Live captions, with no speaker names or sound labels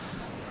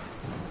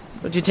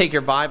Would you take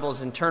your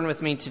Bibles and turn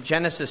with me to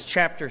Genesis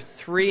chapter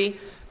 3?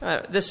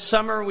 This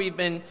summer we've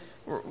been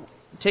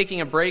taking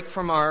a break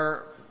from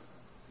our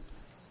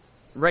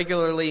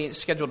regularly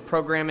scheduled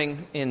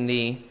programming in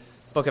the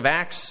book of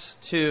Acts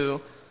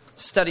to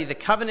study the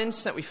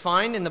covenants that we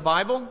find in the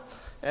Bible.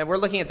 We're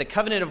looking at the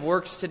covenant of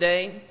works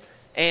today,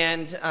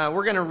 and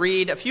we're going to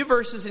read a few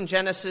verses in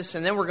Genesis,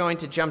 and then we're going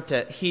to jump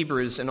to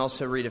Hebrews and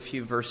also read a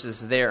few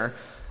verses there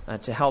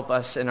to help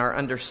us in our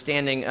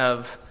understanding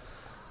of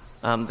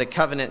the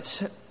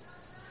covenant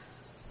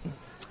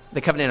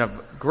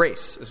of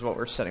grace is what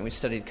we're studying. We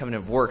studied the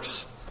covenant of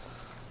works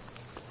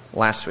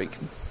last week.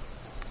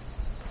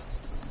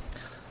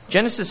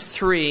 Genesis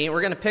 3,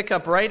 we're going to pick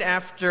up right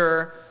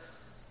after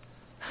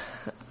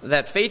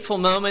that fateful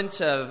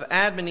moment of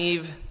Adam and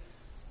Eve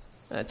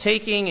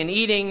taking and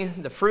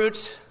eating the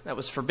fruit that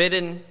was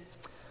forbidden,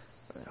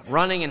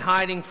 running and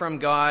hiding from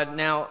God.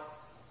 Now,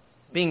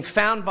 being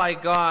found by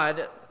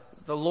God,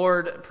 the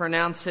Lord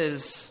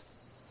pronounces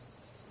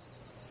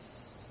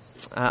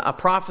a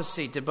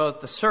prophecy to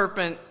both the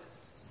serpent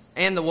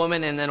and the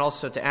woman, and then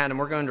also to Adam.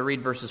 We're going to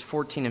read verses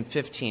 14 and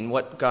 15,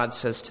 what God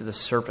says to the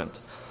serpent.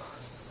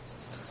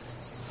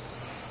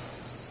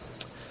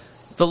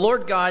 The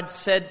Lord God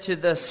said to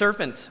the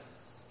serpent,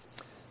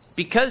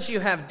 "Because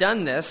you have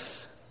done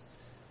this,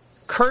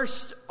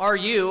 cursed are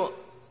you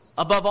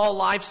above all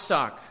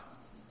livestock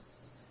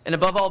and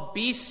above all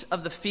beasts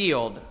of the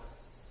field.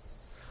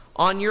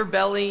 On your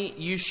belly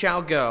you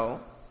shall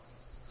go,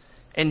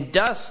 and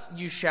dust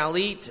you shall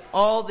eat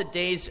all the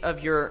days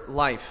of your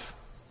life."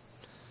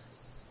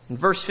 In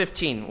verse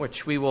 15,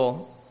 which we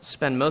will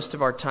spend most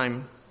of our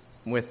time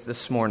with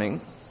this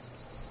morning,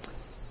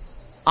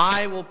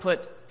 "I will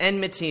put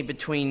enmity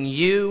between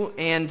you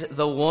and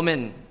the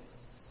woman,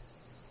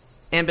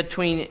 and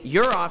between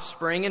your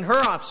offspring and her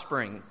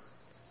offspring.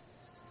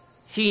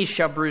 He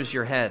shall bruise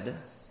your head,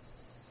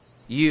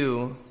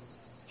 you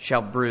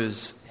shall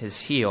bruise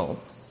his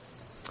heel."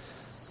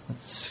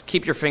 Let's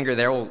keep your finger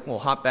there. We'll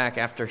hop back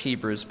after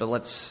Hebrews, but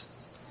let's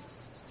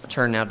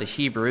turn now to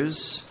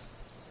Hebrews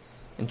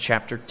in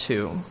chapter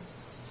 2.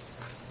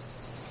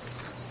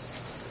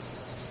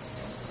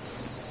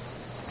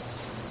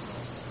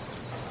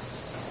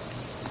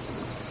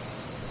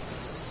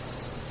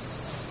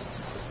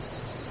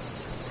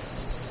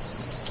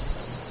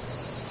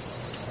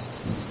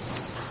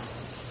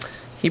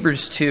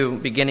 Hebrews 2,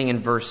 beginning in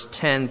verse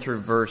 10 through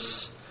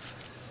verse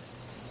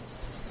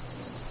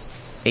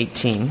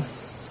 18.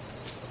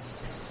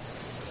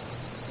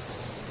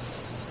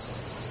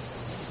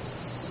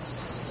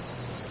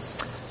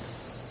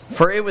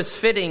 "For it was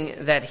fitting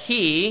that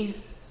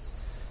he,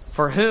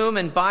 for whom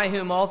and by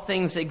whom all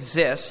things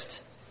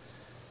exist,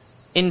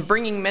 in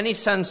bringing many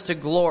sons to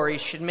glory,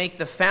 should make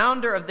the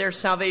founder of their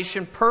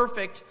salvation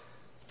perfect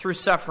through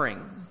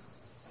suffering.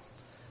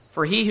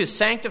 For he who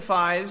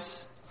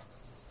sanctifies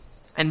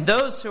and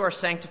those who are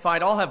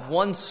sanctified all have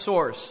one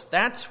source.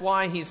 That's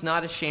why he's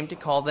not ashamed to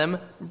call them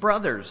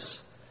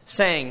brothers,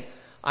 saying,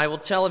 'I will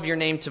tell of your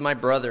name to my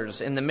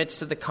brothers. In the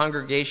midst of the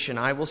congregation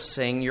I will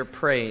sing your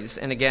praise.'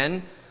 And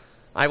again,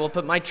 'I will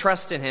put my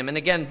trust in him.' And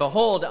again,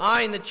 'Behold,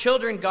 I and the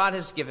children God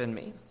has given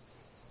me.'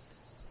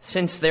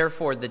 Since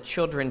therefore the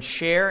children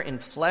share in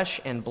flesh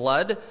and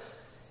blood,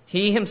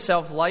 he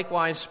himself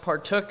likewise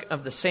partook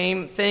of the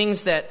same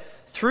things, that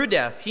through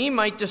death he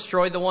might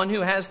destroy the one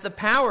who has the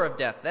power of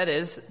death, that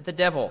is, the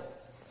devil,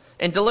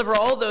 and deliver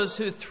all those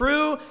who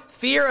through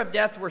fear of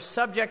death were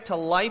subject to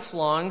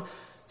lifelong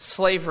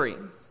slavery.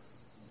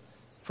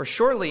 For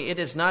surely it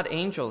is not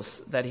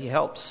angels that he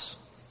helps,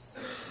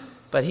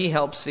 but he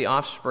helps the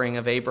offspring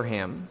of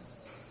Abraham.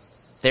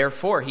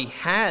 Therefore he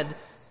had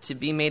to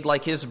be made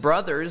like his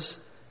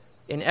brothers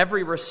in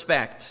every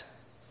respect,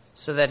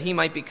 so that he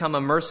might become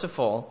a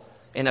merciful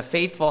and a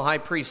faithful high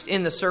priest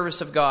in the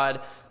service of God,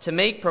 to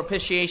make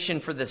propitiation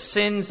for the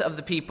sins of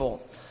the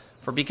people.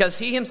 For because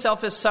he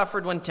himself has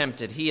suffered when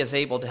tempted, he is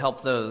able to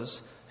help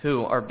those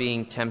who are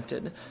being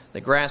tempted.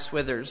 The grass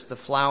withers, the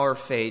flower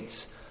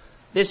fades.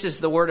 This is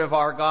the word of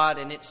our God,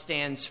 and it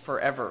stands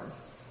forever."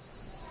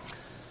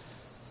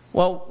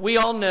 Well, we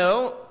all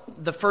know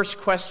the first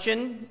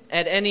question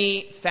at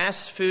any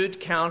fast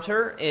food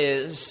counter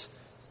is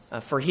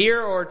for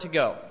here or to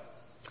go.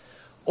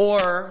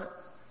 Or,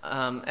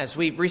 as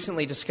we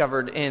recently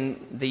discovered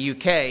in the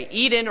UK,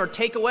 eat in or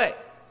take away.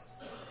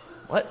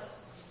 What?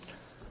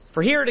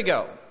 For here to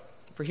go.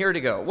 For here to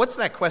go. What's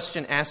that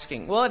question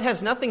asking? Well, it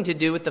has nothing to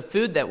do with the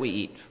food that we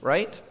eat,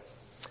 right?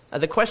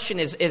 The question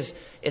is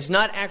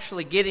not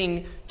actually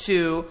getting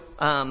to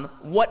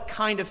what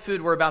kind of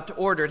food we're about to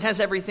order. It has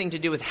everything to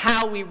do with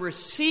how we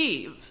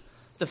receive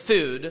the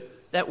food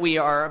that we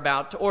are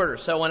about to order.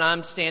 So when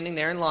I'm standing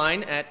there in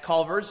line at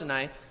Culver's and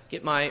I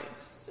get my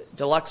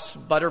deluxe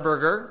butter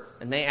burger,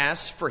 and they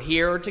ask for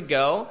here or to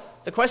go,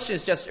 the question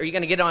is just, are you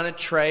going to get it on a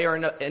tray or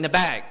in a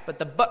bag? But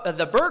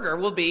the burger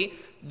will be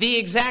the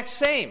exact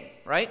same,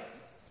 right?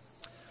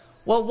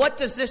 Well, what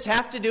does this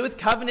have to do with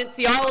covenant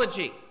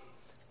theology?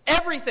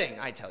 Everything,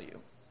 I tell you.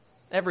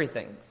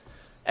 Everything.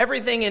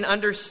 Everything in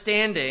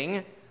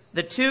understanding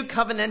the two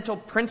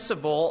covenantal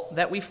principle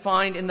that we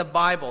find in the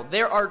Bible.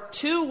 There are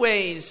two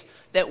ways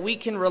that we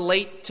can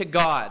relate to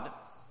God.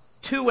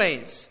 Two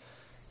ways.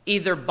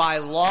 Either by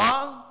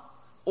law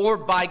or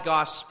by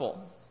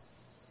gospel.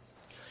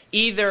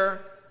 Either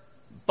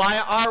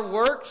by our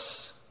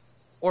works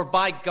or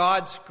by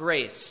God's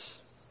grace.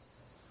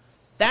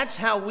 That's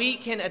how we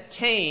can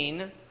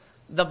attain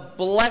the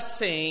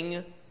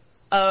blessing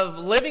of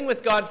living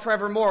with God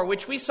forevermore,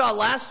 which we saw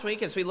last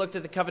week as we looked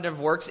at the covenant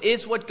of works,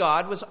 is what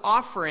God was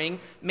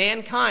offering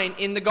mankind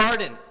in the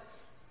garden.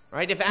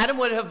 Right? If Adam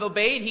would have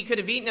obeyed, he could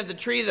have eaten of the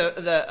tree,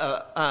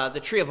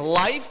 the tree of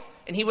life,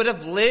 and he would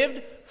have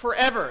lived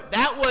forever.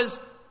 That was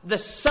the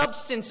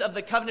substance of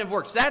the covenant of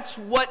works. That's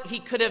what he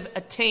could have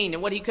attained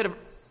and what he could have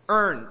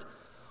earned.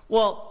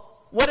 Well,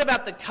 what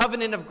about the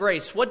covenant of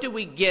grace? What do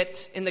we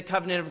get in the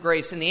covenant of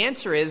grace? And the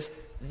answer is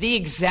the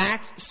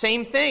exact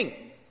same thing.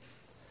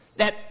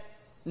 That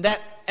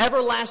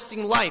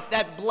everlasting life,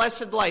 that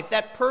blessed life,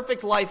 that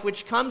perfect life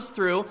which comes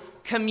through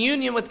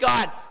communion with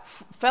God,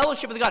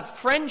 fellowship with God,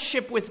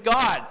 friendship with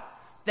God.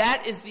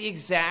 That is the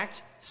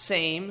exact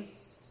same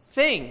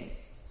thing.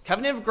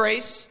 Covenant of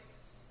grace,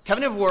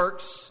 covenant of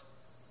works,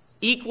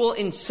 equal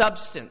in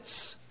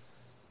substance.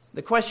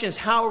 The question is,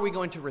 how are we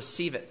going to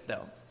receive it,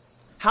 though?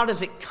 How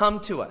does it come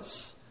to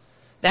us?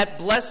 That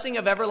blessing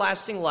of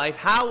everlasting life,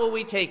 how will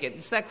we take it?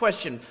 It's that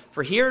question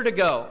for here to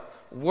go.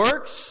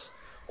 Works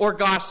or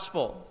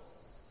gospel?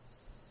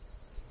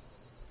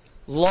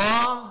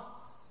 Law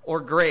or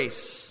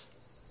grace?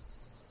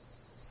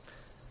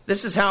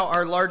 This is how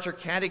our larger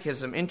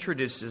catechism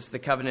introduces the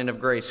covenant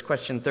of grace.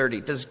 Question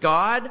 30. Does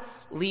God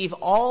leave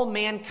all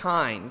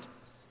mankind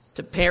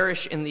to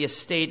perish in the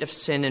estate of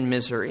sin and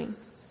misery?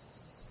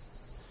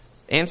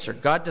 Answer.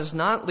 God does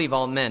not leave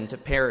all men to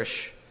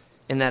perish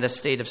in that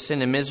estate of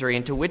sin and misery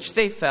into which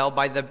they fell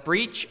by the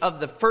breach of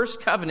the first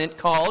covenant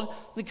called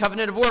the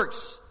covenant of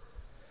works.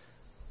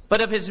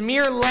 But of his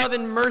mere love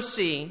and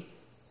mercy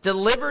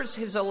delivers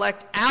his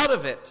elect out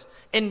of it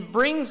and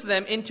brings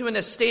them into an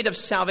estate of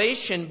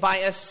salvation by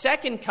a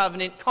second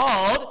covenant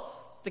called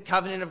the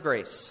covenant of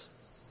grace.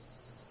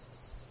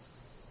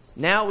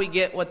 Now we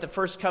get what the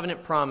first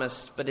covenant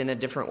promised, but in a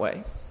different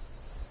way.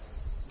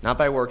 Not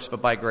by works,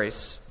 but by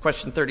grace.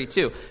 Question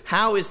 32.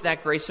 How is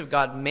that grace of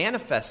God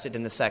manifested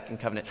in the second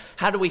covenant?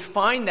 How do we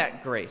find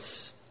that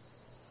grace?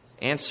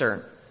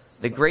 Answer.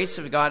 The grace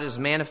of God is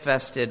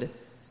manifested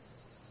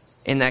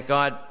in that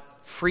God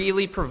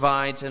freely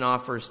provides and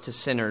offers to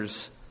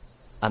sinners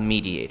a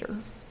mediator.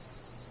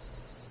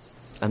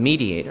 A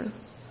mediator.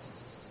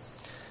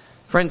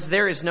 Friends,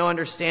 there is no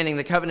understanding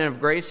the covenant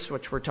of grace,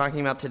 which we're talking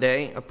about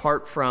today,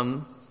 apart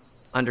from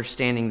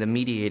understanding the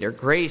mediator.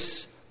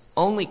 Grace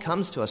only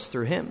comes to us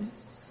through him.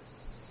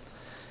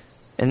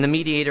 And the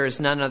mediator is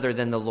none other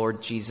than the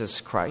Lord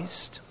Jesus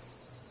Christ.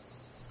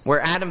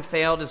 Where Adam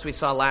failed, as we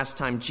saw last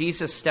time,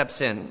 Jesus steps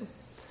in.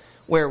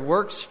 Where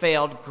works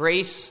failed,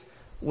 grace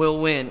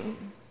will win.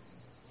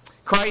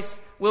 Christ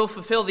will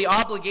fulfill the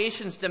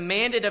obligations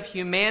demanded of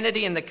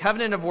humanity in the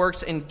covenant of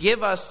works and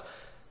give us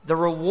the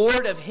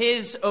reward of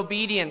his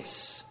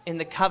obedience in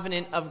the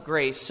covenant of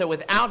grace. So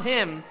without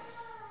him,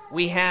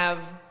 we have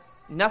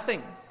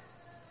nothing.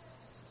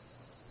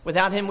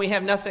 Without him, we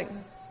have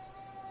nothing.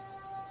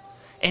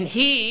 And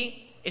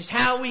he is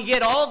how we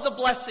get all of the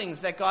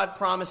blessings that God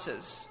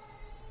promises.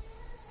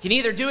 We can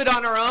either do it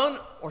on our own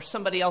or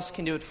somebody else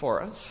can do it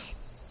for us.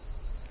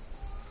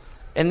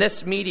 And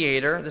this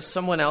mediator, this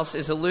someone else,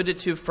 is alluded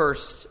to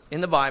first in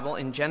the Bible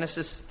in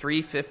Genesis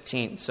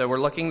 3:15. So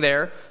we're looking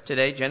there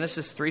today,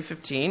 Genesis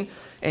 3:15.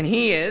 And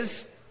he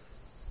is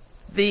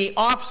the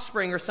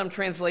offspring, or some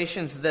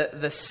translations,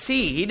 the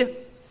seed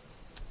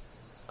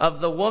of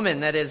the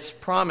woman that is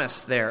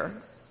promised there.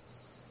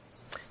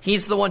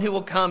 He's the one who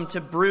will come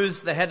to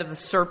bruise the head of the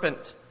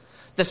serpent,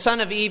 the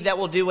son of Eve that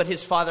will do what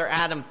his father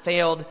Adam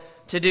failed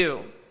to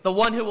do, the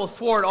one who will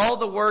thwart all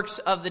the works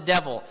of the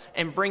devil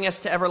and bring us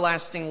to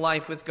everlasting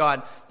life with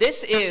God.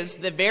 This is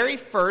the very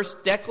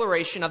first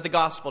declaration of the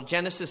gospel,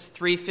 Genesis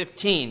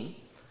 3:15.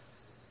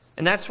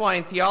 And that's why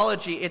in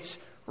theology it's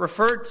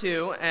referred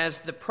to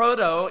as the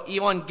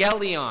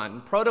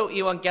proto-evangelion.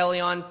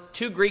 Proto-evangelion,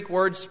 two Greek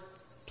words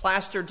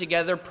plastered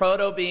together,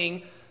 proto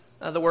being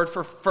the word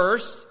for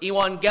first.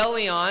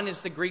 Evangelion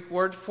is the Greek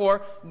word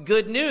for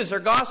good news or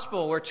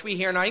gospel, which we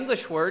hear in our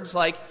English words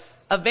like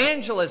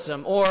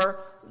evangelism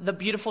or the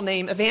beautiful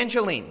name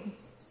Evangeline,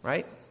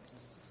 right?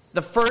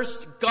 The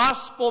first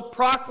gospel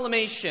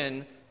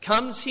proclamation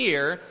comes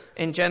here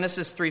in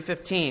Genesis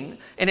 3:15.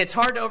 And it's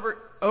hard to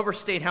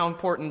overstate how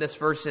important this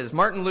verse is.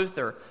 Martin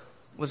Luther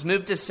was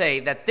moved to say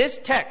that this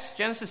text,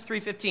 Genesis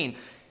 3:15,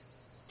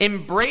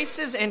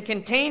 embraces and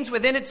contains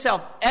within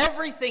itself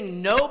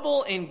everything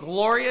noble and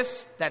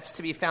glorious that's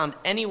to be found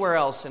anywhere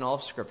else in all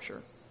of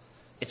Scripture.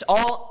 It's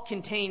all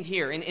contained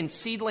here in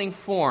seedling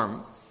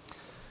form.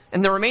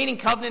 And the remaining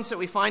covenants that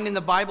we find in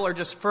the Bible are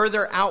just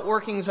further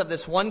outworkings of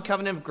this one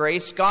covenant of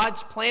grace.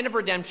 God's plan of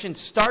redemption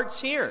starts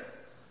here.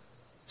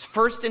 It's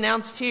first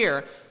announced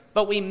here.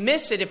 But we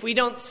miss it if we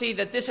don't see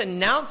that this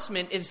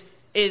announcement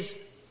is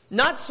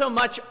not so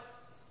much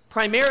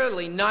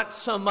primarily not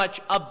so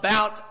much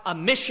about a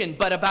mission,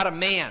 but about a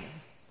man.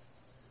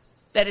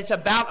 That it's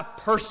about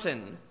a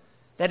person.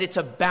 That it's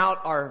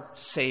about our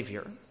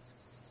Savior.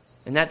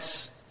 And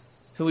that's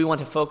who we want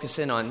to focus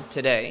in on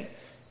today.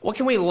 What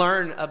can we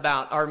learn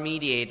about our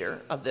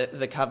mediator of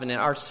the covenant,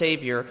 our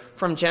Savior,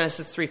 from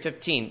Genesis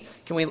 3:15?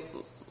 Can we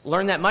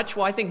learn that much?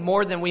 Well, I think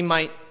more than we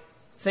might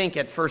think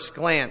at first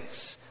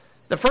glance.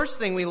 The first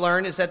thing we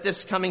learn is that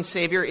this coming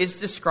Savior is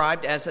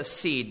described as a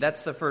seed.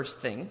 That's the first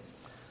thing.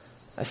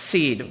 A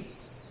seed.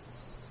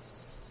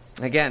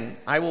 Again,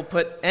 I will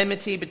put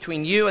enmity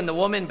between you and the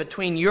woman,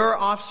 between your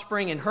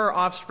offspring and her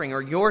offspring,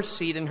 or your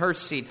seed and her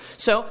seed.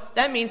 So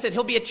that means that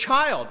he'll be a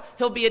child.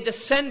 He'll be a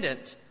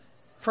descendant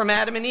from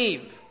Adam and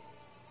Eve.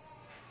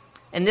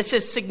 And this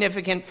is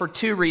significant for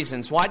two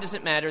reasons. Why does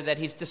it matter that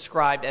he's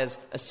described as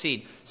a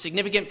seed?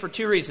 Significant for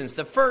two reasons.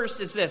 The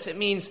first is this. It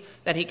means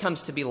that he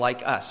comes to be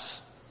like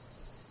us.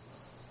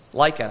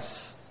 Like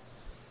us.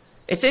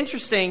 It's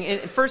interesting, in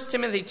 1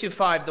 Timothy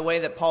 2:5, the way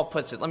that Paul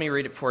puts it, let me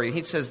read it for you.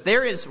 He says,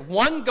 there is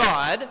one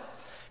God,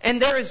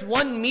 and there is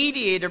one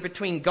mediator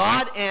between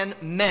God and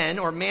men,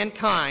 or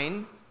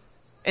mankind,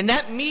 and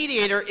that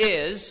mediator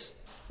is,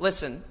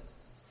 listen,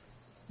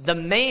 the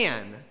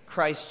man,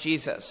 Christ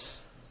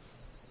Jesus.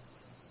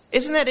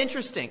 Isn't that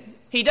interesting?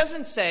 He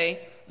doesn't say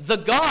the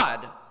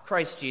God,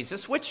 Christ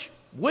Jesus, which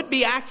would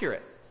be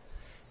accurate.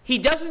 He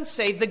doesn't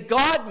say the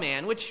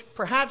God-man, which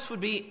perhaps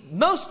would be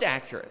most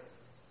accurate.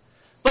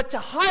 But to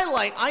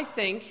highlight, I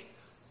think,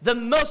 the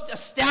most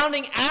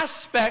astounding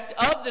aspect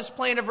of this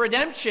plan of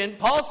redemption,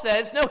 Paul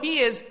says, no, he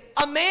is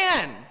a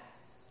man.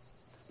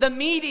 The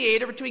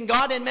mediator between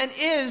God and men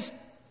is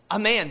a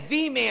man.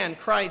 The man,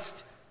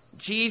 Christ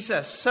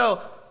Jesus.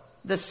 So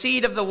the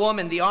seed of the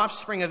woman, the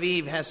offspring of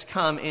Eve, has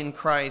come in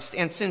Christ.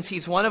 And since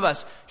he's one of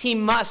us, he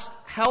must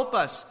help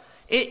us.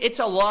 It's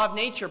a law of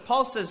nature.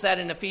 Paul says that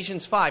in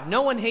Ephesians 5.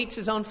 No one hates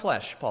his own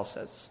flesh, Paul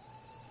says.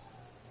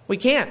 We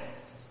can't.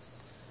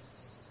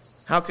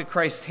 How could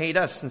Christ hate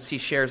us since he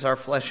shares our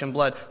flesh and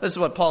blood? This is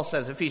what Paul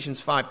says,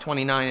 Ephesians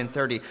 5:29 and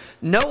 30.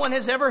 No one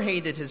has ever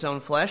hated his own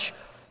flesh,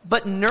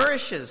 but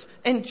nourishes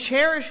and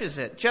cherishes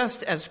it,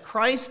 just as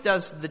Christ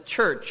does the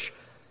church,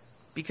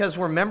 because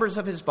we're members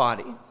of his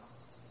body.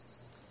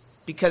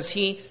 Because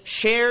he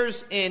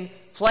shares in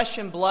flesh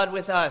and blood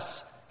with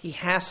us, he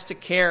has to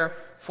care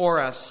for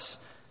us.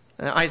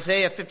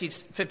 Isaiah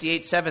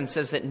 58:7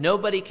 says that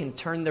nobody can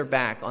turn their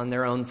back on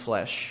their own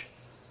flesh.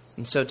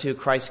 And so too,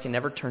 Christ can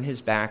never turn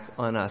his back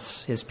on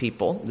us, his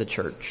people, the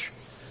church.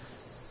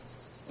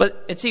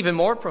 But it's even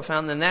more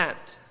profound than that.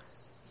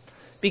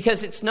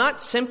 Because it's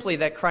not simply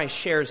that Christ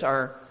shares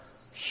our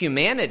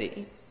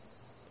humanity.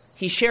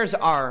 He shares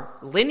our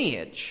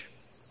lineage.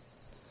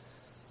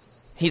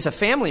 He's a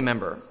family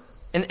member.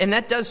 And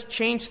that does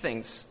change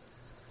things.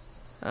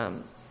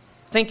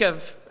 Think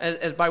of,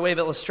 as by way of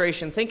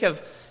illustration, think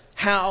of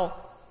how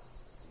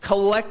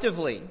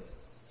collectively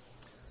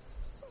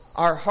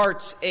our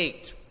hearts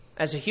ached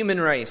as a human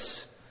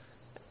race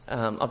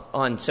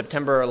on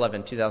September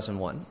 11,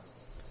 2001,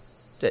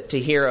 to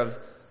hear of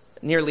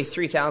nearly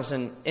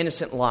 3,000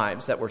 innocent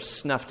lives that were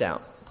snuffed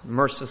out,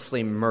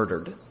 mercilessly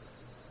murdered.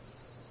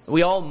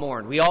 We all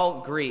mourned. We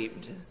all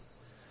grieved.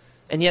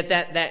 And yet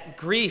that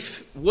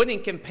grief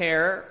wouldn't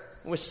compare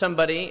to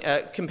somebody,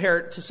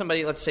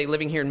 let's say,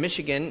 living here in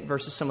Michigan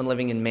versus someone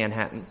living in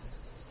Manhattan.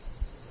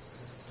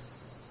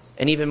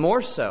 And even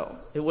more so,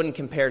 it wouldn't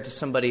compare to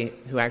somebody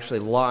who actually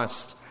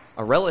lost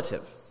a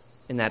relative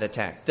in that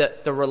attack.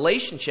 The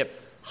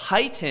relationship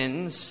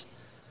heightens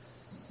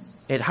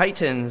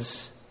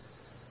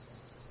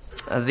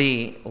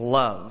the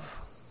love.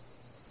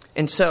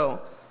 And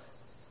so,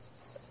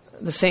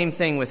 the same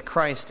thing with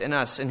Christ and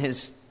us. In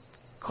his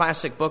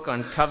classic book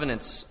on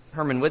covenants,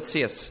 Herman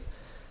Witsius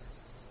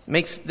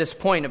makes this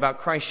point about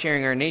Christ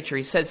sharing our nature.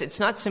 He says it's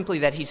not simply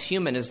that he's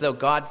human, as though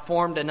God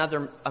formed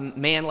a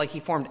man like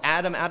he formed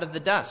Adam out of the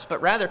dust,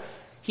 but rather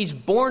he's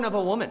born of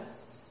a woman.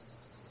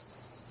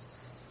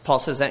 Paul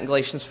says that in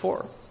Galatians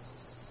 4.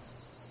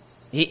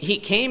 He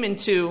came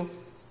into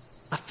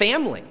a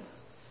family.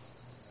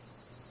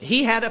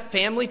 He had a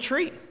family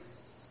tree.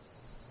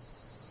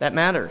 That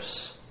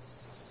matters.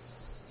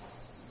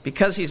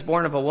 Because he's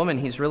born of a woman,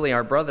 he's really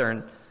our brother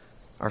and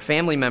our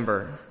family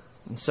member.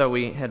 And so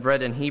we had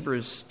read in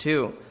Hebrews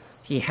 2,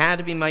 he had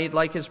to be made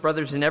like his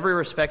brothers in every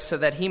respect so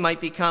that he might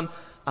become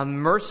a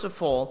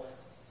merciful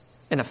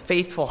and a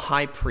faithful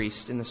high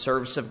priest in the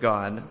service of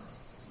God.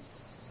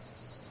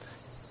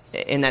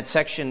 In that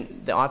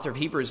section, the author of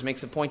Hebrews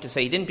makes a point to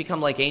say he didn't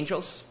become like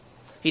angels.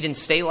 He didn't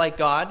stay like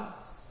God.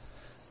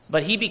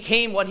 But he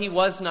became what he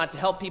was not to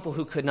help people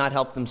who could not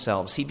help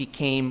themselves. He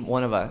became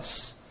one of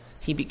us.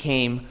 He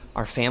became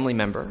our family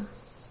member.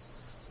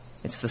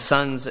 It's the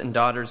sons and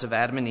daughters of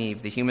Adam and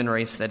Eve, the human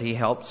race that he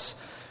helps.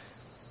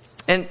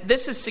 And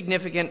this is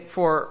significant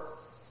for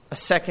a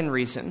second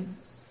reason.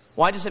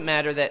 Why does it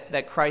matter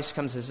that Christ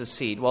comes as a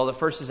seed? Well, the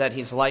first is that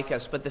he's like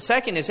us. But the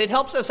second is it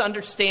helps us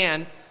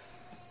understand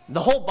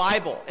the whole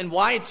Bible and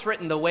why it's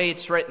written the way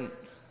it's written.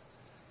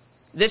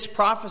 This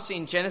prophecy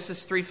in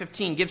Genesis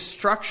 3:15 gives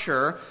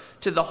structure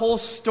to the whole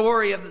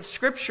story of the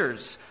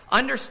Scriptures,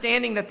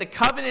 understanding that the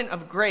covenant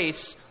of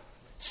grace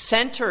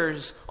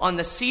centers on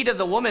the seed of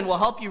the woman will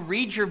help you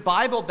read your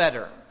Bible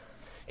better.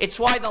 It's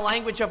why the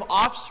language of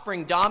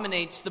offspring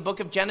dominates the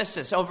book of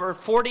Genesis. Over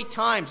 40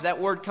 times that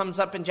word comes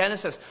up in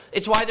Genesis.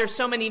 It's why there's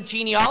so many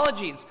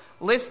genealogies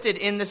listed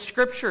in the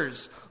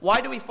Scriptures.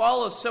 Why do we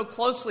follow so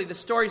closely the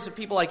stories of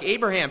people like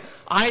Abraham,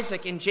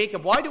 Isaac, and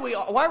Jacob? Why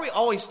are we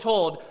always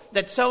told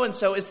that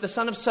so-and-so is the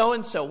son of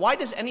so-and-so? Why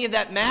does any of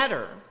that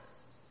matter?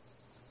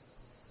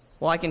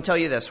 Well, I can tell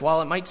you this.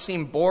 While it might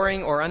seem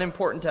boring or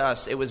unimportant to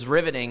us, it was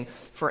riveting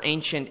for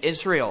ancient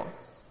Israel.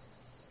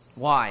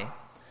 Why?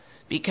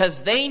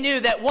 Because they knew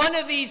that one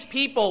of these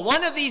people,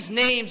 one of these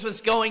names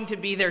was going to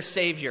be their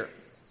Savior.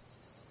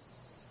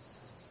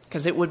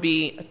 Because it would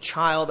be a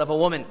child of a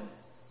woman.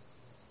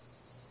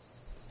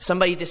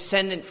 Somebody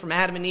descendant from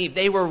Adam and Eve.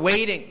 They were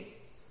waiting.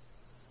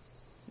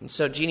 And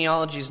so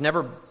genealogies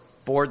never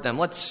bored them.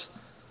 Let's,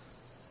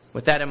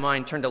 with that in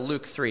mind, turn to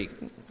Luke 3.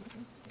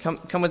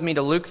 Come with me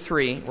to Luke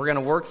 3. We're going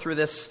to work through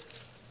this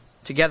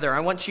together. I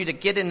want you to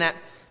get in that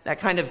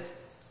kind of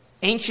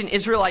ancient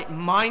Israelite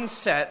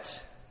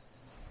mindset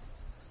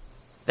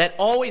that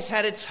always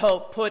had its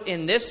hope put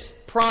in this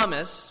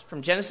promise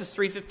from Genesis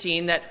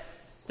 3:15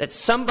 that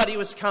somebody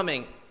was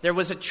coming. There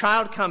was a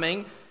child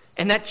coming,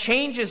 and that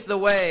changes the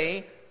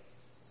way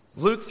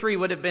Luke 3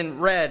 would have been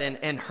read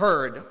and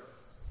heard.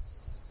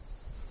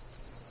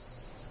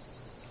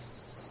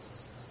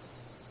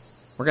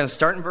 We're going to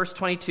start in verse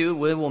 22.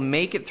 We will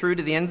make it through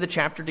to the end of the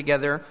chapter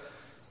together.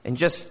 And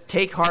just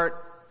take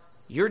heart.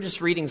 You're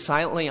just reading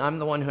silently. I'm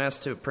the one who has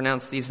to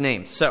pronounce these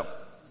names. So,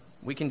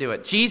 we can do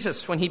it.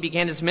 Jesus, when he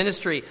began his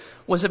ministry,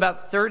 was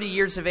about 30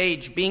 years of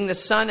age, being the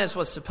son, as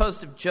was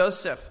supposed, of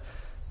Joseph,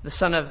 the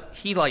son of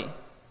Heli,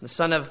 the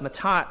son of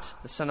Matthat,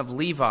 the son of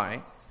Levi,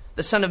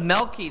 the son of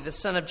Melchi, the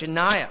son of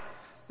Janiah,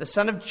 the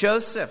son of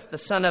Joseph, the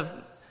son of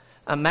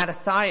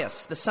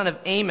Mattathias, the son of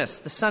Amos,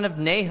 the son of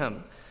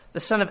Nahum, the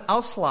son of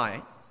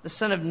Elslai, the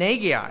son of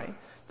Nagai,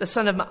 the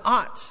son of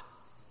Maat,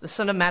 the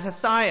son of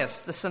Mattathias,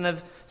 the son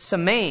of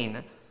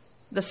Semain,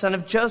 the son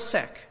of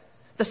Josek,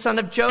 the son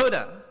of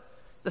Joda,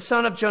 the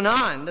son of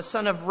Jonan, the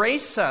son of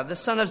Resa, the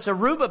son of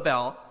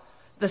Zerubbabel,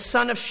 the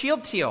son of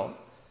Shealtiel,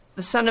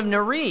 the son of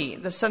Neri,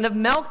 the son of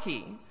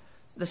Melchi,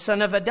 the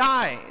son of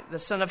Adai, the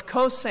son of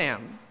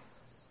Kosam,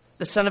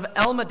 the son of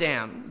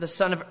Elmadam, the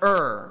son of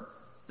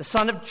the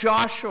son of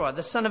Joshua,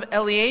 the son of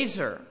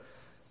Eleazar,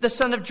 the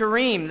son of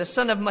Jerim, the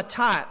son of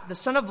Mattat, the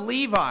son of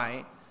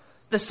Levi,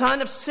 the son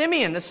of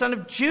Simeon, the son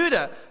of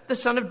Judah, the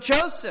son of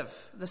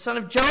Joseph, the son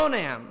of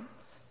Jonam,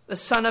 the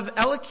son of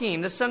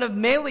Eliakim, the son of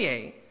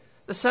Meliah,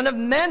 the son of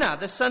Menah,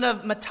 the son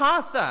of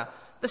Mattatha,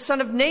 the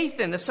son of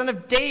Nathan, the son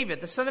of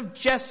David, the son of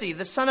Jesse,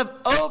 the son of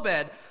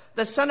Obed,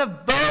 the son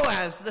of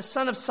Boaz, the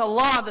son of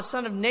Salah, the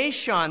son of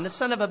Nashon, the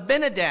son of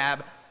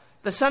Abinadab,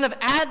 the son of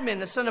Admin,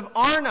 the son of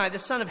Arni, the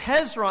son of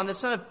Hezron, the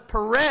son of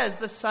Perez,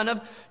 the son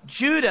of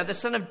Judah, the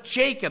son of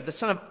Jacob, the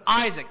son of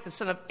Isaac, the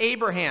son of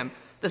Abraham,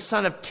 the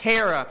son of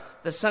Terah,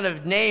 the son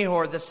of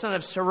Nahor, the son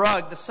of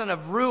Serug, the son of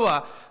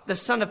Ruah, the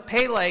son of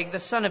Peleg, the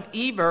son of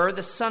Eber,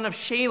 the son of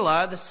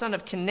Shelah, the son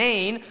of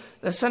Canaan,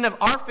 the son of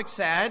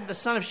Arphaxad, the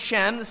son of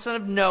Shem, the son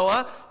of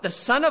Noah, the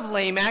son of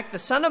Lamech, the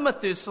son of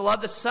Methuselah,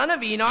 the son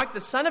of Enoch, the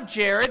son of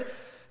Jared,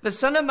 the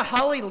son of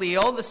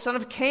Mahalaleel, the son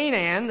of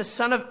Canaan, the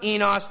son of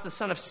Enos, the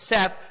son of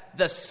Seth,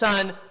 the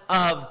son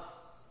of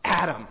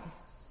Adam.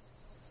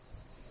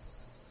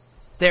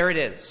 There it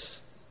is.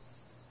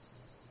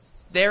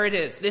 There it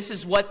is. This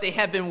is what they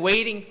have been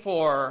waiting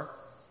for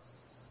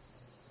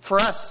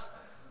us,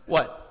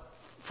 what?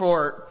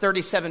 For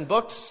 37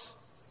 books?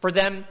 For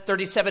them,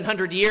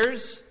 3,700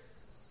 years?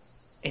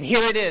 And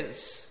here it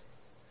is.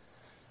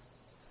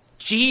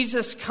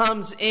 Jesus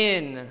comes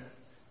in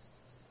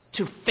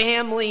to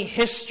family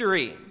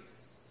history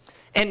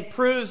and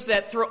proves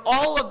that through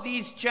all of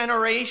these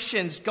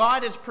generations,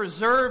 God has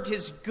preserved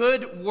his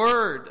good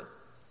word.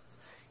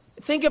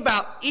 Think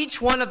about each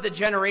one of the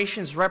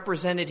generations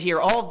represented here,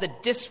 all of the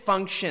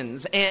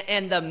dysfunctions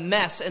and the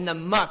mess and the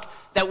muck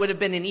that would have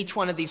been in each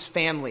one of these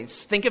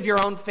families. Think of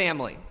your own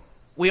family.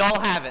 We all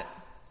have it.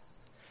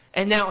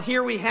 And now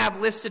here we have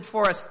listed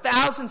for us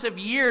thousands of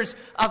years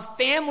of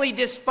family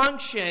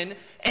dysfunction,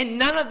 and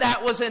none of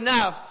that was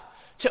enough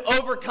to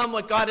overcome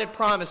what God had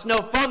promised. No,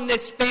 from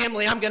this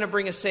family, I'm going to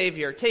bring a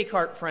Savior. Take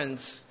heart,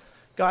 friends.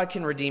 God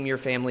can redeem your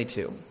family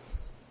too.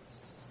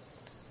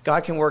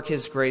 God can work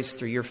his grace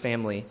through your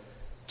family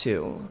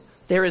too.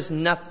 There is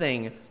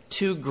nothing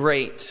too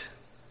great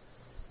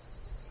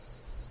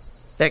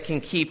that can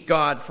keep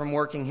God from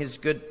working his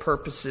good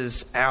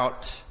purposes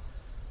out.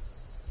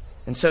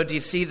 And so do you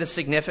see the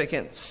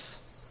significance?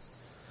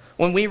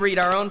 When we read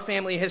our own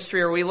family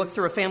history, or we look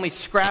through a family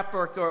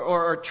scrapbook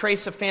or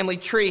trace a family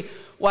tree,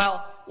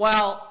 while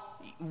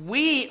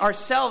we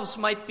ourselves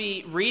might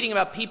be reading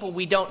about people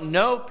we don't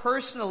know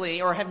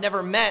personally or have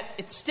never met,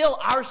 it's still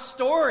our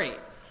story.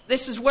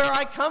 This is where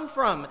I come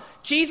from.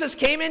 Jesus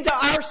came into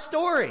our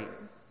story.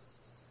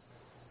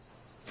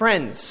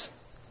 Friends,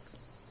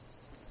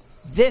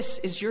 This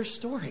is your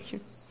story.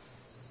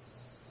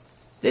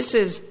 This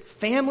is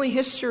family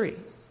history.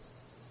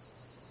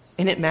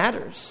 And it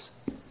matters.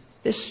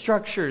 This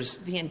structures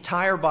the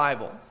entire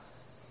Bible.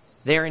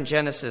 There in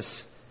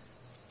Genesis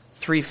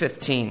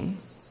 3:15.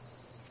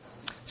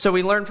 So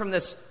we learn from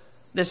this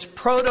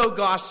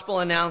proto-gospel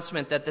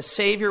announcement that the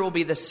Savior will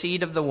be the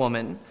seed of the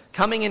woman,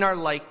 coming in our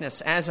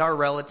likeness as a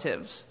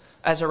relative.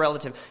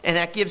 And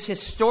that gives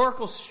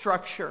historical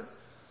structure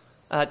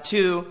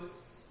to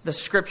the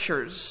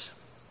Scriptures.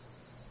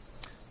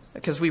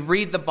 Because we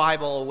read the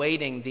Bible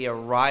awaiting the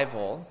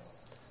arrival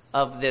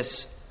of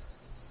this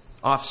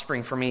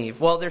offspring from Eve.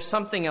 Well, there's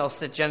something else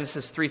that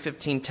Genesis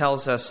 3:15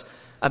 tells us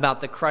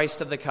about the Christ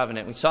of the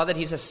covenant. We saw that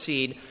he's a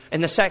seed.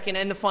 And the second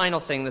and the final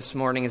thing this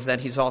morning is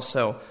that he's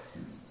also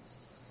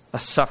a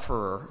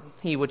sufferer.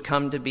 He would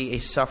come to be a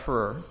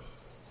sufferer.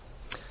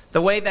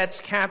 The way that's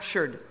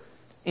captured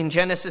in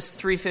Genesis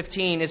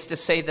 3:15 is to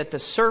say that the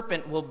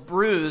serpent will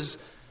bruise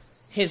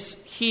his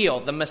heel,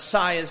 the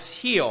Messiah's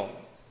heel.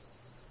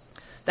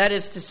 That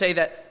is to say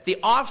that the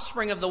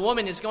offspring of the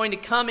woman is going to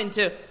come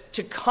into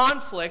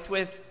conflict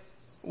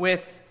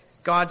with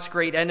God's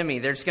great enemy.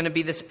 There's going to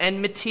be this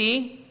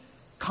enmity,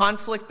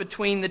 conflict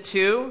between the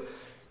two.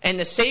 And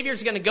the Savior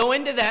is going to go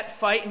into that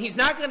fight, and he's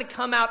not going to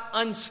come out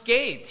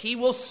unscathed. He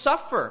will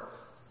suffer.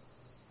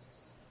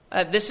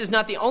 This is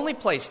not the only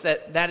place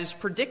that is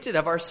predicted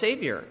of our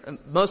Savior.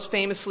 Most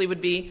famously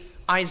would be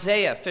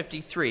Isaiah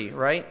 53,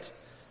 right?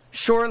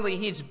 Surely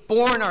he's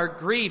borne our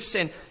griefs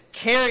and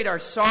carried our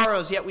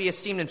sorrows, yet we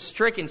esteemed him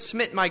stricken,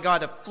 smitten by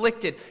God,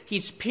 afflicted.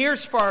 He's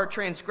pierced for our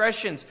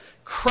transgressions,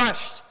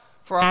 crushed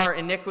for our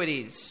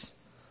iniquities.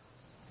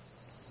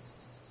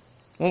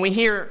 When we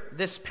hear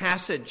this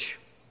passage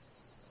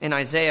in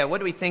Isaiah, what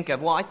do we think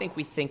of? Well, I think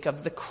we think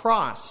of the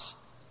cross,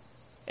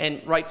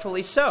 and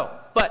rightfully so.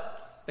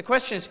 But the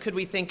question is, could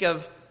we think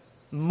of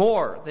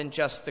more than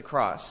just the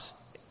cross?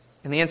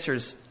 And the answer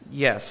is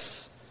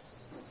yes.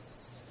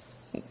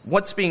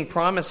 What's being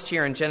promised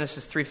here in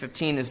Genesis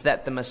 3:15 is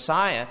that the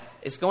Messiah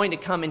is going to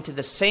come into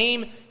the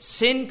same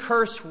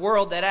sin-cursed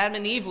world that Adam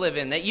and Eve live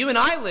in, that you and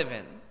I live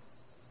in.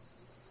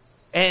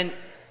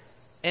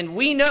 And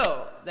we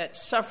know that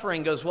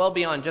suffering goes well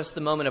beyond just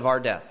the moment of our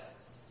death.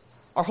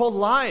 Our whole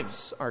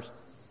lives are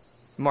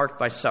marked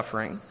by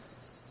suffering.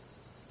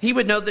 He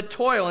would know the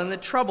toil and the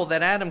trouble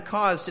that Adam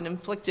caused and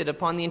inflicted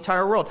upon the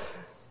entire world.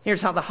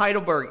 Here's how the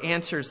Heidelberg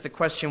answers the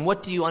question,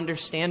 what do you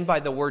understand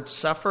by the word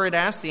suffer? It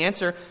asks. The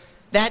answer,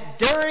 that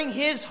during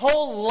his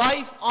whole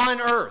life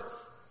on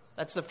earth,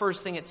 that's the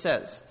first thing it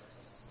says,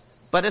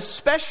 but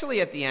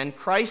especially at the end,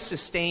 Christ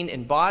sustained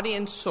in body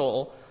and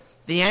soul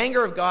the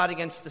anger of God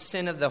against the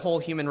sin of the whole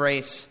human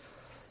race.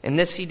 And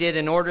this he did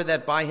in order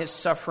that by his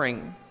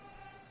suffering,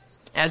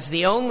 as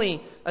the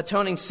only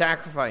atoning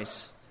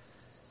sacrifice,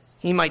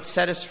 he might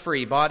set us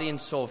free, body and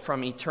soul,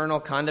 from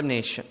eternal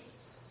condemnation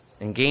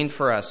and gain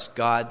for us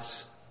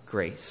God's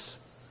grace,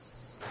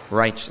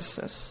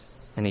 righteousness,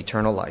 and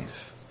eternal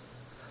life.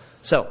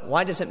 So,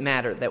 why does it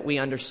matter that we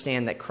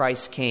understand that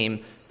Christ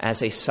came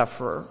as a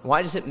sufferer?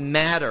 Why does it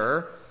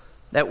matter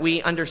that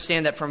we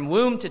understand that from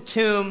womb to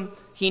tomb,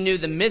 he knew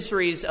the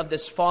miseries of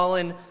this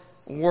fallen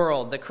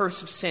world, the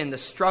curse of sin, the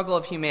struggle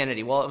of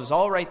humanity? Well, it was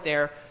all right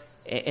there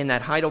in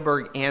that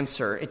Heidelberg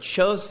answer. It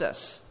shows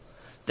us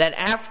that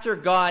after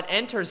God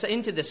enters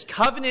into this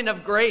covenant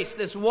of grace,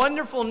 this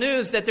wonderful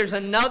news that there's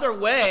another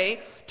way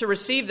to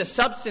receive the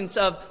substance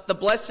of the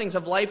blessings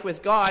of life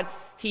with God,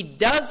 he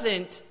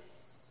doesn't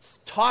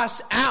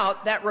toss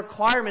out that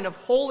requirement of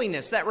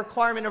holiness, that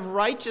requirement of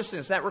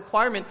righteousness, that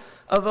requirement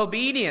of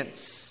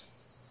obedience.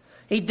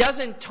 He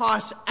doesn't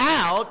toss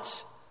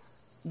out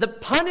the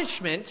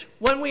punishment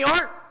when we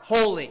aren't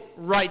holy,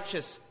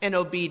 righteous, and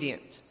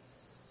obedient.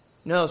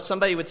 No,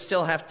 somebody would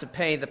still have to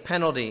pay the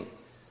penalty,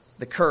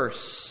 the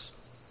curse.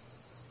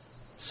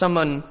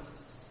 Someone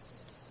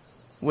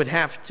would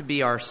have to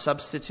be our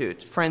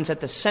substitute. Friends,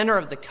 at the center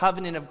of the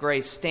covenant of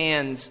grace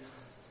stands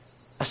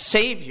a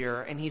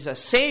Savior, and he's a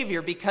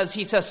Savior because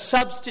he's a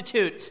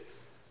substitute.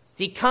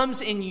 He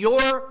comes in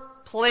your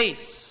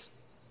place,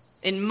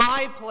 in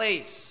my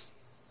place.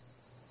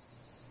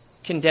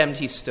 Condemned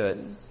he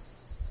stood,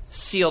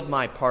 sealed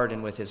my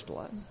pardon with his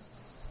blood.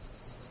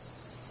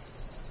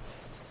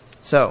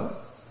 So,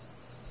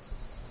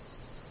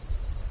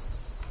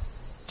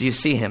 do you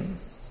see him?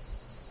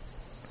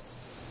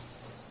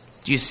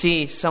 Do you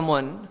see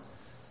someone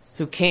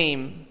who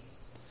came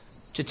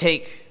to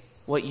take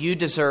what you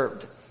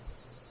deserved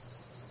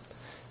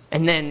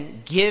and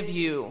then give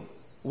you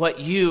what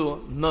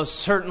you most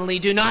certainly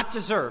do not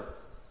deserve?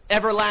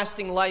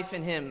 Everlasting life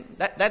in him.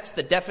 That's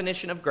the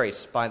definition of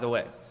grace, by the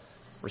way.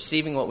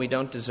 Receiving what we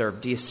don't deserve.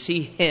 Do you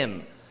see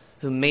him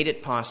who made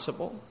it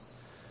possible?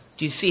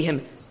 Do you see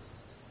him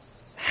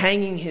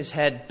hanging his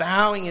head,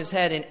 bowing his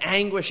head in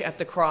anguish at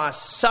the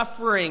cross,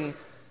 suffering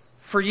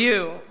for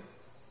you,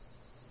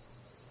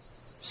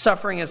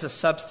 suffering as a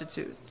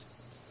substitute?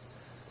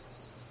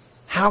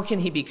 How can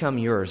he become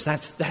yours?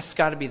 That's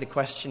got to be the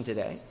question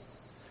today.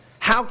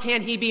 How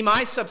can he be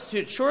my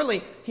substitute?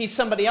 Surely he's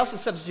somebody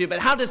else's substitute. But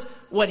how does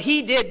what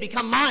he did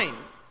become mine?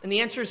 And the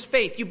answer is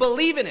faith. You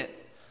believe in it.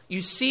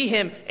 You see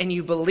him and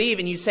you believe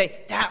and you say,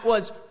 that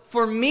was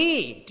for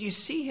me. Do you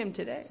see him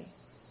today?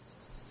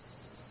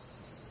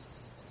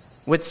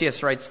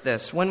 Whittius writes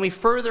this: when we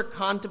further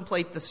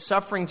contemplate the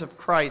sufferings of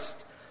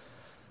Christ,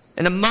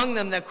 and among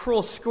them that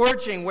cruel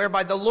scourging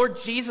whereby the Lord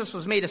Jesus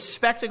was made a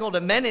spectacle to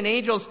men and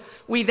angels,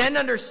 we then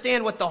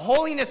understand what the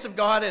holiness of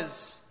God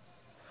is,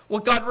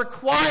 what God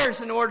requires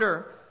in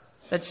order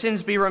that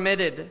sins be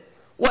remitted,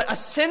 what a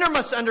sinner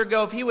must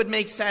undergo if he would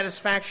make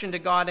satisfaction to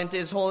God and to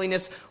his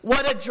holiness,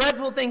 what a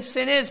dreadful thing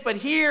sin is. But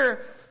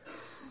here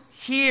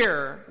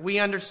we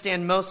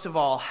understand most of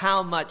all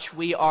how much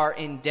we are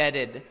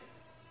indebted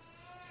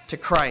to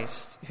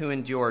Christ, who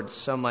endured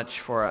so much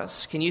for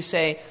us. Can you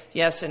say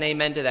yes and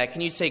amen to that?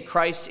 Can you say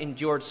Christ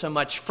endured so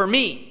much for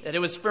me, that it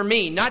was for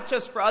me, not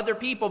just for other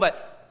people,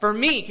 but for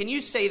me? Can you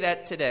say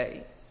that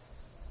today?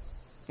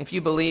 If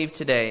you believe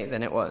today,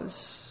 then it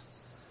was.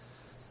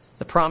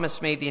 The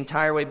promise made the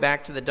entire way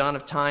back to the dawn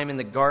of time in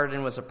the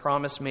garden was a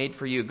promise made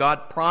for you.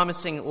 God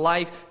promising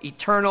life,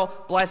 eternal,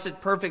 blessed,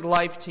 perfect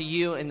life to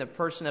you in the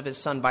person of his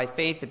Son. By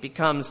faith, it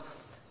becomes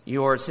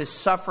yours. His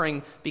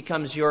suffering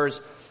becomes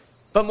yours.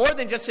 But more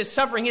than just his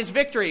suffering, his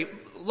victory.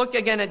 Look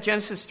again at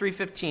Genesis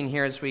 3:15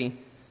 here as we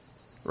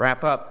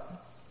wrap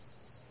up.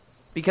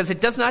 Because it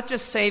does not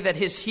just say that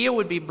his heel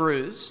would be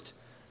bruised.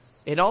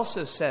 It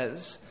also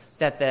says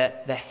that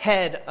the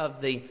head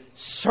of the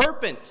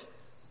serpent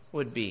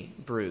would be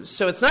bruised.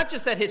 So it's not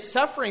just that his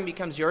suffering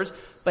becomes yours,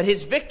 but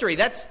his victory.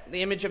 That's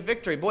the image of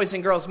victory. Boys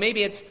and girls,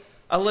 maybe it's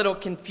a little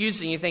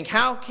confusing. You think,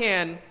 how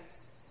can,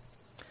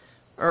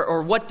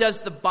 or what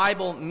does the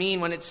Bible mean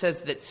when it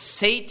says that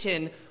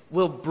Satan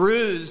will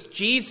bruise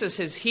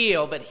Jesus'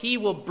 heel, but he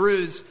will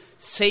bruise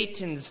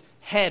Satan's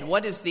head?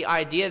 What is the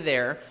idea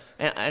there?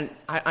 And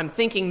I'm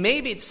thinking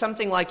maybe it's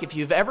something like if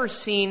you've ever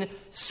seen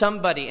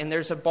somebody, and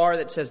there's a bar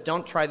that says,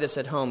 don't try this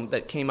at home,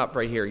 that came up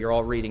right here. You're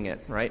all reading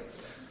it, right?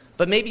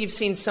 But maybe you've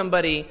seen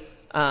somebody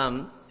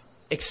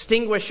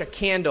extinguish a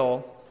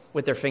candle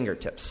with their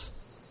fingertips.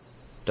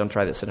 Don't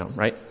try this at home,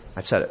 right?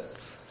 I've said it.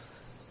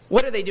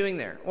 What are they doing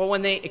there? Well,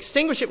 when they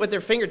extinguish it with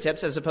their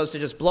fingertips, as opposed to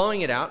just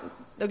blowing it out,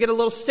 they'll get a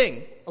little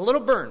sting, a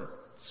little burn.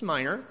 It's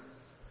minor.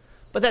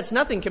 But that's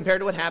nothing compared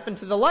to what happened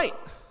to the light.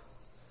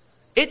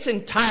 It's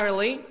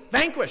entirely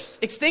vanquished,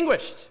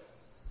 extinguished.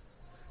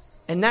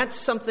 And that's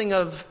something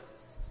of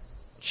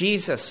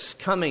Jesus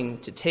coming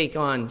to take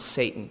on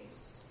Satan.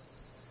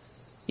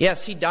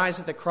 Yes, he dies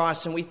at the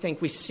cross, and we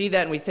see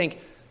that and we think,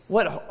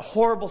 what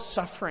horrible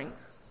suffering.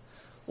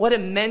 What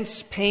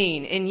immense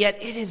pain. And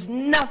yet it is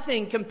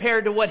nothing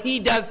compared to what he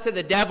does to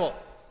the devil.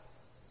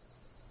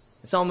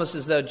 It's almost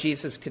as though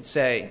Jesus could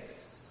say,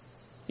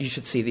 you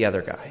should see the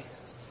other guy.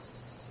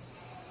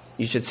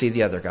 You should see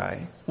the other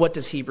guy. What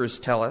does Hebrews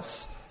tell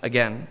us?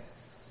 Again,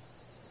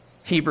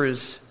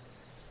 Hebrews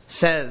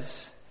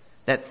says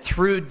that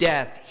through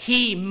death,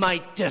 he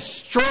might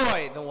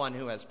destroy the one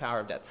who has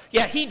power of death.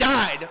 Yeah, he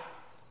died.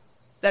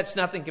 That's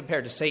nothing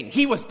compared to Satan.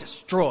 He was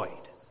destroyed.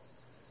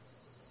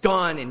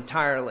 Gone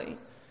entirely.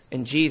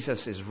 And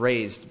Jesus is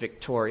raised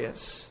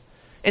victorious.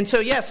 And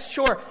so, yes,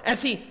 sure,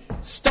 as he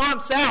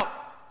stomps out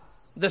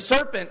the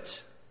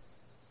serpent,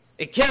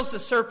 it kills the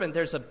serpent,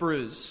 there's a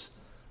bruise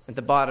at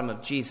the bottom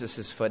of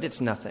Jesus' foot. It's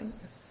nothing.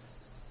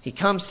 He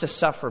comes to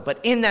suffer, but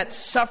in that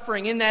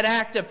suffering, in that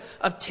act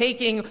of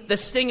taking the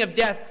sting of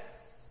death,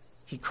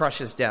 he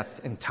crushes death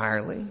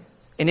entirely.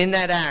 And in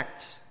that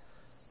act,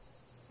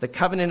 the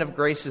covenant of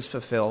grace is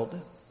fulfilled.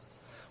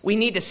 We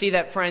need to see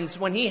that, friends.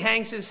 When he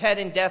hangs his head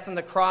in death on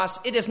the cross,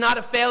 it is not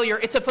a failure,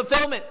 it's a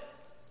fulfillment.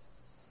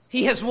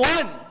 He has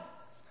won.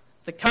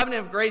 The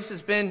covenant of grace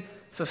has been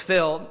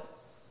fulfilled.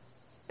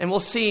 And we'll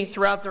see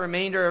throughout the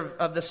remainder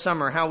of the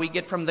summer how we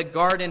get from the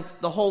garden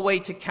the whole way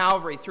to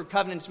Calvary through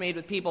covenants made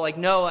with people like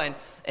Noah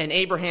and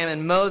Abraham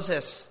and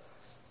Moses.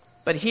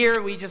 But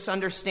here we just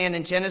understand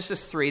in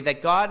Genesis 3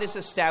 that God is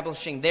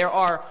establishing there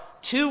are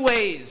two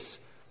ways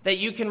that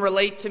you can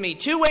relate to me.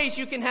 Two ways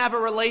you can have a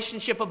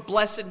relationship of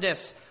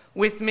blessedness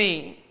with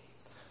me.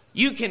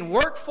 You can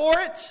work for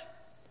it,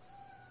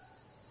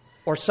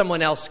 or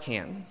someone else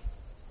can.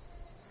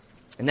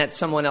 And that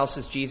someone else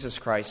is Jesus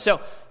Christ.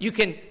 So you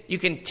can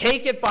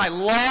take it by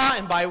law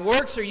and by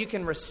works, or you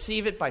can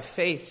receive it by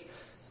faith.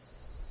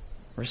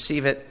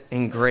 Receive it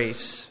in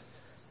grace.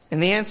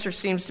 And the answer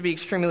seems to be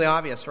extremely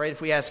obvious, right?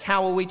 If we ask,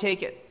 how will we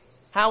take it?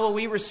 How will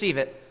we receive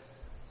it?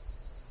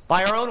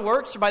 By our own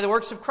works or by the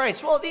works of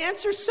Christ? Well, the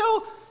answer is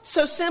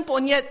so simple,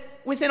 and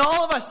yet within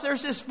all of us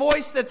there's this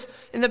voice that's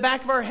in the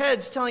back of our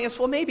heads telling us,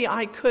 well, maybe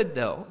I could,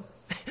 though.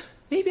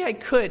 Maybe I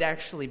could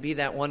actually be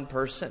that one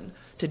person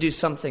to do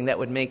something that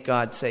would make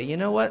God say, you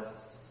know what?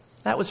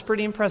 That was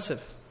pretty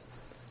impressive.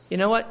 You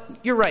know what?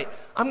 You're right.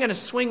 I'm going to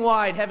swing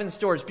wide heaven's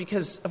doors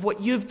because of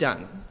what you've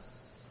done.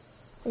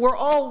 We're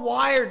all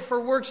wired for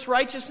works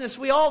righteousness.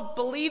 We all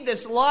believe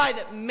this lie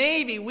that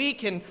maybe we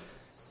can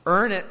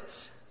earn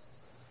it.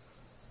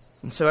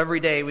 And so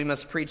every day we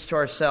must preach to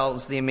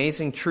ourselves the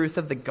amazing truth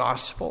of the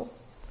gospel,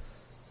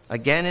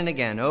 again and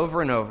again,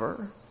 over and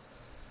over.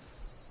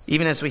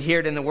 Even as we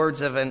hear it in the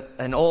words of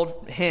an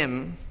old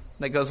hymn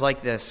that goes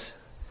like this.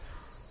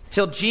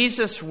 Till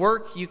Jesus'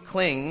 work you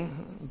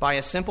cling by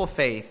a simple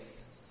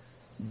faith,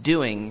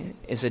 doing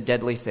is a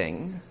deadly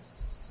thing.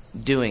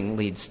 Doing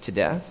leads to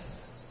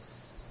death.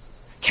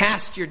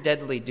 Cast your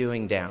deadly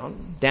doing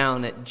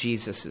down at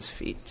Jesus'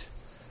 feet.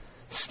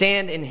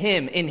 Stand in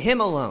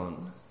him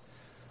alone,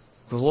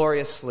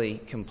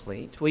 gloriously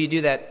complete. Will you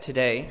do that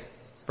today,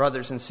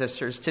 brothers and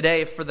sisters?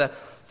 Today, for the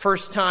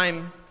first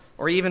time,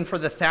 or even for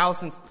the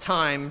 1,000th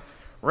time,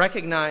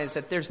 recognize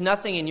that there's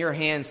nothing in your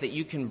hands that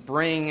you can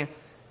bring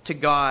to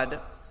God.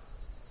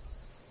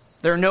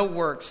 There are no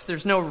works.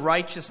 There's no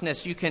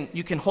righteousness you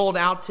can hold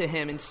out to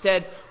him.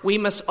 Instead, we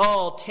must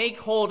all take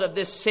hold of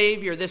this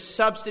Savior, this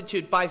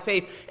substitute by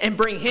faith, and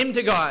bring him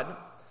to God.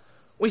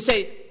 We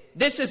say,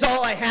 this is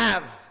all I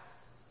have.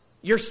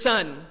 Your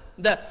Son,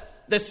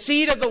 the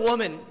seed of the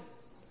woman,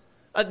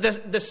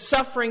 the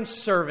suffering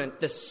servant,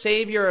 the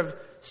Savior of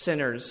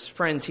sinners.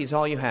 Friends, he's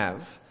all you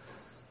have.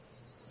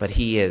 But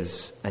he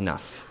is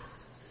enough.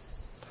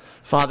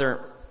 Father,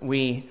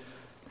 we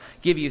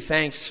give you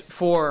thanks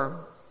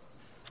for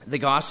the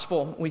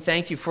gospel. We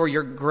thank you for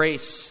your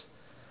grace.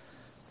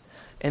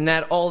 And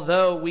that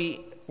although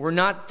we were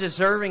not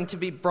deserving to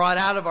be brought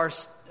out of our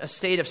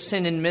state of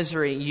sin and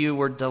misery, you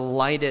were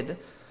delighted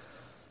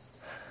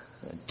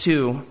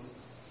to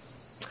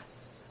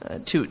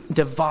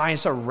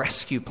devise a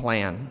rescue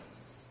plan,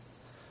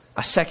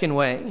 a second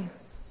way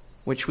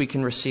which we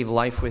can receive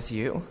life with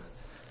you.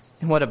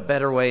 And what a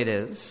better way it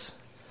is.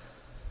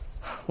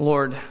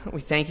 Lord,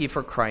 we thank you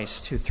for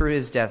Christ, who through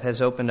his death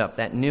has opened up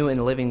that new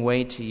and living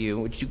way to you.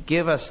 Would you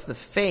give us the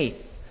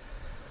faith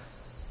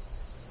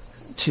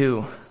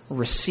to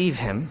receive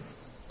him,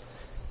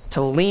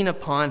 to lean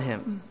upon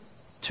him,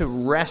 to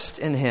rest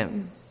in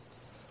him,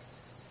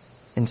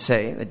 and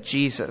say that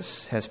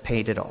Jesus has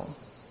paid it all.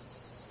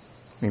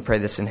 We pray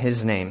this in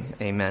his name.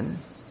 Amen.